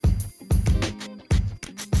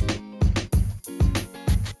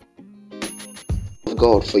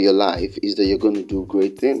God for your life is that you're going to do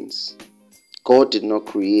great things. God did not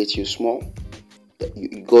create you small.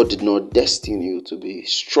 God did not destine you to be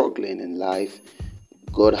struggling in life.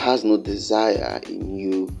 God has no desire in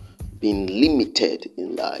you being limited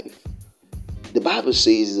in life. The Bible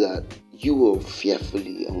says that you are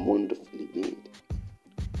fearfully and wonderfully made.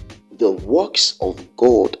 The works of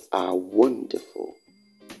God are wonderful.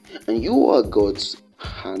 And you are God's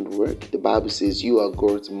handwork. The Bible says you are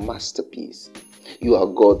God's masterpiece. You are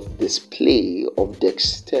God's display of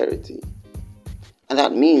dexterity. And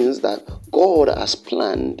that means that God has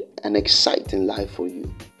planned an exciting life for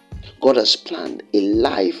you. God has planned a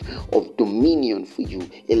life of dominion for you,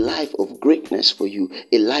 a life of greatness for you,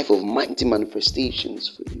 a life of mighty manifestations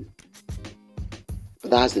for you.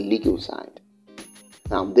 But that's the legal side.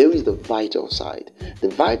 Now, there is the vital side. The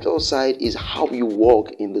vital side is how you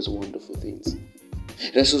walk in these wonderful things.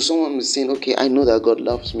 And so someone is saying, okay, I know that God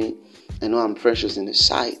loves me. I know I'm precious in His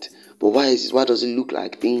sight. But why does it look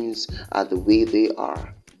like things are the way they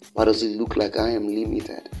are? Why does it look like I am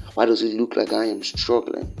limited? Why does it look like I am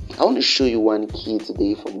struggling? I want to show you one key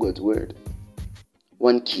today from God's Word.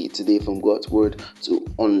 One key today from God's Word to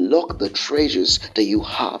unlock the treasures that you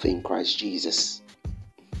have in Christ Jesus.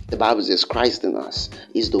 The Bible says Christ in us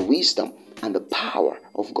is the wisdom and the power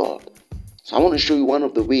of God. So I want to show you one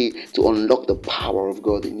of the ways to unlock the power of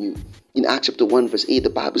God in you. In Acts chapter 1 verse 8, the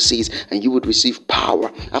Bible says, and you would receive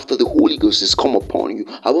power after the Holy Ghost has come upon you.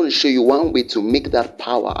 I want to show you one way to make that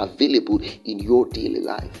power available in your daily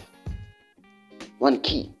life. One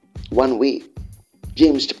key, one way.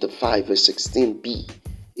 James chapter 5 verse 16b.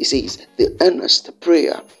 It says, the earnest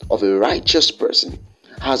prayer of a righteous person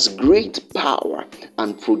has great power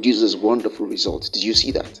and produces wonderful results. Did you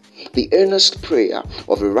see that? The earnest prayer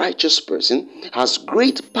of a righteous person has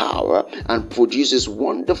great power and produces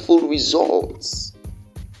wonderful results.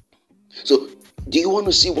 So, do you want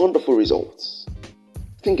to see wonderful results?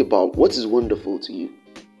 Think about what is wonderful to you.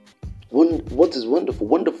 What is wonderful?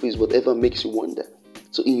 Wonderful is whatever makes you wonder.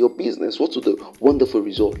 So in your business, what will the wonderful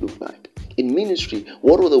result look like? In ministry,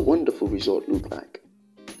 what will the wonderful result look like?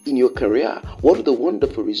 In your career, what will the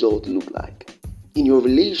wonderful result look like? In your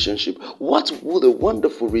relationship, what will the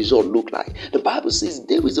wonderful result look like? The Bible says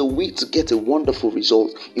there is a way to get a wonderful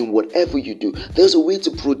result in whatever you do. There's a way to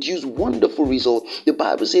produce wonderful results. The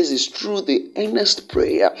Bible says it's through the earnest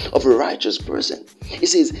prayer of a righteous person. It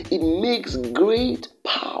says it makes great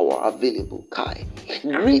power available,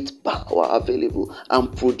 great power available,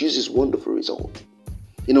 and produces wonderful results.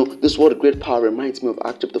 You know, this word great power reminds me of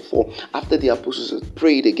Acts chapter 4. After the apostles had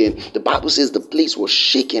prayed again, the Bible says the place was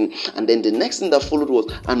shaken. And then the next thing that followed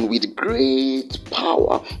was, and with great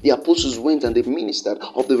power, the apostles went and they ministered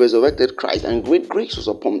of the resurrected Christ, and great grace was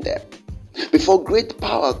upon them. Before great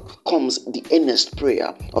power comes the earnest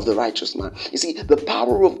prayer of the righteous man. You see, the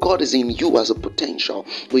power of God is in you as a potential,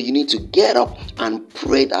 but you need to get up and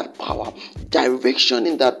pray that power, direction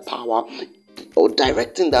in that power, or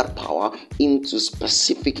directing that power into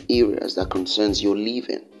specific areas that concerns your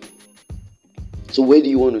living. So where do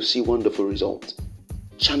you want to see wonderful results?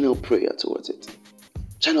 Channel prayer towards it.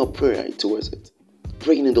 Channel prayer towards it.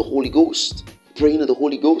 Praying in the Holy Ghost. Praying in the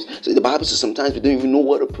Holy Ghost. So the Bible says sometimes we don't even know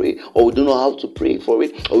what to pray, or we don't know how to pray for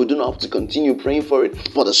it, or we don't know how to continue praying for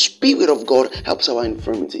it. But the Spirit of God helps our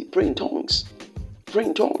infirmity. Pray in tongues. Pray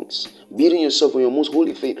in tongues, building yourself on your most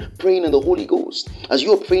holy faith, praying in the Holy Ghost. As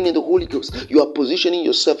you are praying in the Holy Ghost, you are positioning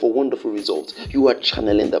yourself for wonderful results. You are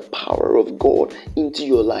channeling the power of God into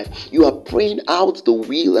your life. You are praying out the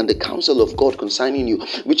will and the counsel of God concerning you,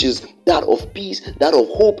 which is that of peace, that of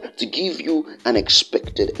hope, to give you an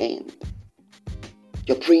expected end.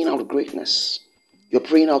 You're praying out greatness. You're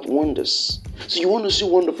praying out wonders. So you want to see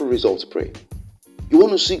wonderful results, pray. You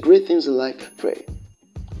want to see great things in life, pray.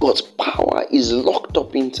 God's power is locked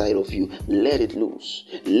up inside of you. Let it loose.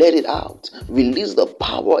 Let it out. Release the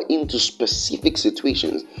power into specific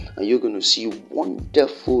situations, and you're going to see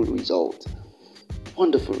wonderful results.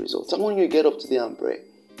 Wonderful results. I want you to get up today and pray.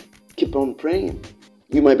 Keep on praying.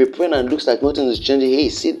 You might be praying and it looks like nothing is changing. Hey,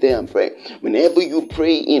 sit there and pray. Whenever you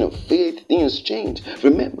pray in faith, things change.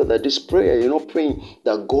 Remember that this prayer, you're not praying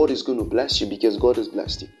that God is going to bless you because God has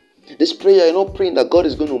blessed you. This prayer, you're not praying that God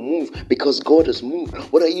is going to move because God has moved.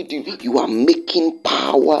 What are you doing? You are making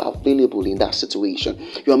power available in that situation.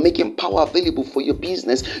 You are making power available for your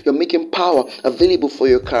business. You're making power available for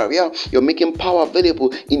your career. You're making power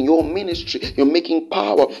available in your ministry. You're making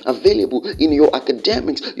power available in your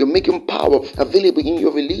academics. You're making power available in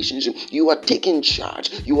your relationship. You are taking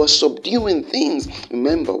charge. You are subduing things.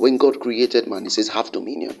 Remember, when God created man, He says, have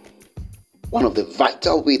dominion. One of the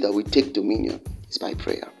vital ways that we take dominion is by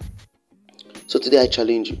prayer. So today I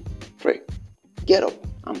challenge you, pray. Get up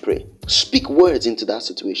and pray. Speak words into that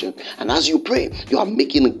situation. And as you pray, you are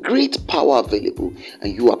making great power available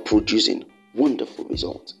and you are producing wonderful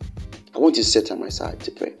results. I want you to set time aside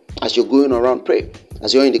to pray. As you're going around, pray.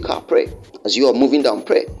 As you're in the car, pray. As you are moving down,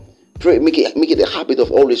 pray. Pray. Make it a habit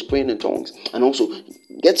of always praying in tongues. And also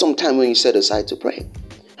get some time when you set aside to pray.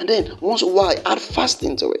 And then once in a while, add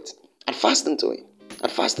fasting to it. Add fasting to it.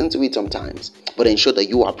 Add fasting to it sometimes. But ensure that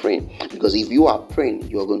you are praying. Because if you are praying,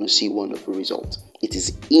 you are going to see wonderful results. It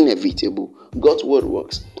is inevitable. God's word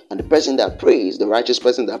works. And the person that prays, the righteous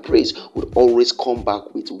person that prays, would always come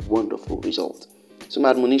back with wonderful results. So my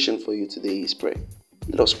admonition for you today is pray.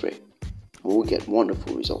 Let us pray. And we'll get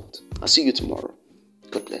wonderful results. I'll see you tomorrow.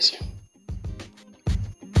 God bless you.